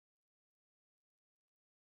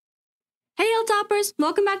Hey Hilltoppers,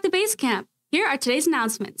 welcome back to BaseCamp. Here are today's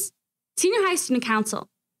announcements. Senior High Student Council.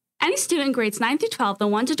 Any student in grades 9 through 12 that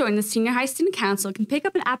want to join the Senior High Student Council can pick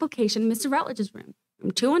up an application in Mr. Rutledge's room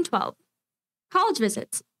 212. College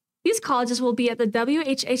visits. These colleges will be at the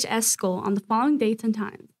WHHS school on the following dates and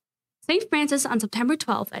times. St. Francis on September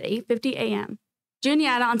 12th at 8:50 a.m.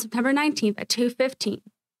 Juniata on September 19th at 2:15.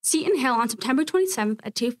 Seton Hill on September 27th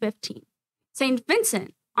at 2:15. St.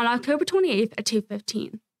 Vincent on October 28th at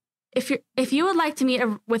 2:15. If you would like to meet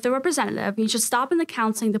with a representative, you should stop in the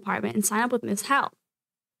counseling department and sign up with Ms. Held.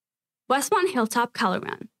 Westmont Hilltop Color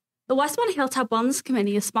Run. The Westmont Hilltop Wellness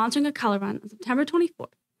Committee is sponsoring a color run on September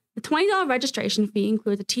 24th. The $20 registration fee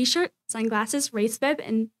includes a t-shirt, sunglasses, race bib,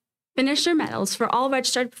 and finisher medals for all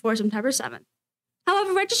registered before September 7th.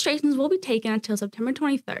 However, registrations will be taken until September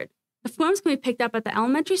 23rd. The forms can be picked up at the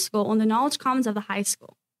elementary school or the Knowledge Commons of the high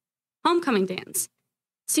school. Homecoming Dance.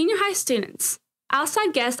 Senior high students.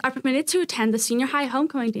 Outside guests are permitted to attend the Senior High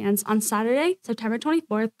Homecoming Dance on Saturday, September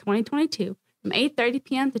 24th, 2022, from 8:30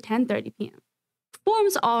 p.m. to 10:30 p.m.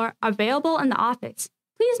 Forms are available in the office.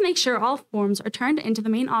 Please make sure all forms are turned into the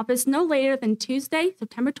main office no later than Tuesday,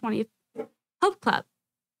 September 20th. Hope Club.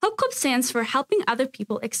 Hope Club stands for Helping Other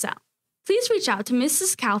People Excel. Please reach out to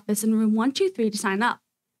Mrs. Kalfas in room 123 to sign up.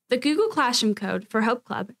 The Google Classroom code for Hope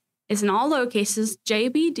Club is in all lowercases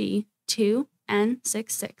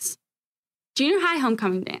JBD2N66. Junior High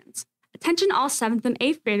Homecoming Dance. Attention all 7th and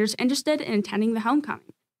 8th graders interested in attending the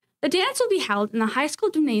homecoming. The dance will be held in the high school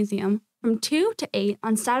gymnasium from 2 to 8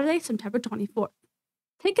 on Saturday, September 24th.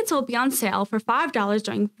 Tickets will be on sale for $5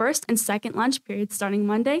 during first and second lunch periods starting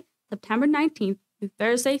Monday, September 19th through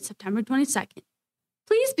Thursday, September 22nd.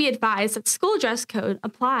 Please be advised that school dress code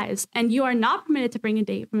applies and you are not permitted to bring a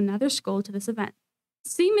date from another school to this event.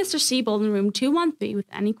 See Mr. Siebold in room 213 with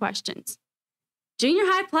any questions. Junior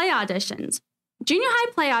High Play Auditions. Junior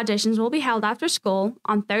High Play Auditions will be held after school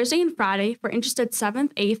on Thursday and Friday for interested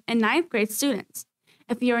 7th, 8th, and 9th grade students.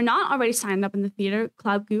 If you are not already signed up in the Theater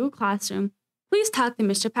Club Google Classroom, please talk to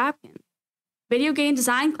Mr. Papkin. Video Game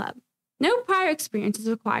Design Club. No prior experience is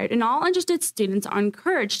required and all interested students are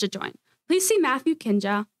encouraged to join. Please see Matthew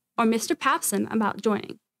Kinja or Mr. Papson about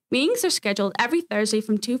joining. Meetings are scheduled every Thursday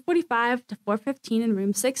from 2:45 to 4:15 in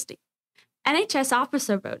room 60. NHS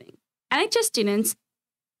Officer Voting. NHS students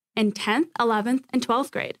in 10th, 11th, and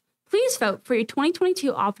 12th grade, please vote for your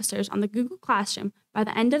 2022 officers on the Google Classroom by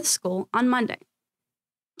the end of the school on Monday.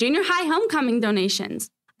 Junior High Homecoming Donations.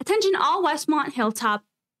 Attention all Westmont Hilltop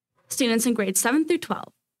students in grades 7 through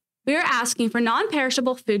 12. We are asking for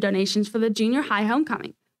non-perishable food donations for the Junior High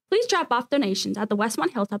Homecoming. Please drop off donations at the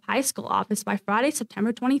Westmont Hilltop High School office by Friday,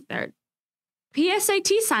 September 23rd.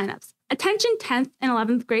 PSAT signups. Attention 10th and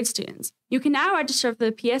 11th grade students. You can now register for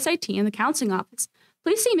the PSAT in the counseling office.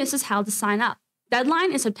 Please see Mrs. Held to sign up.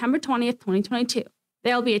 Deadline is September 20th, 2022.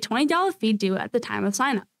 There will be a $20 fee due at the time of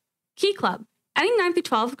sign-up. Key Club. Any 9th through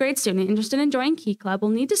 12th grade student interested in joining Key Club will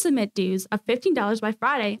need to submit dues of $15 by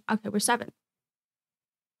Friday, October 7th.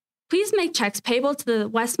 Please make checks payable to the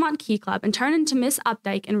Westmont Key Club and turn into Miss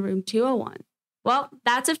Updike in room 201. Well,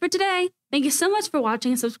 that's it for today. Thank you so much for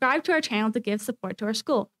watching and subscribe to our channel to give support to our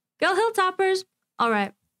school. Go Hilltoppers! All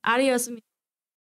right, adios.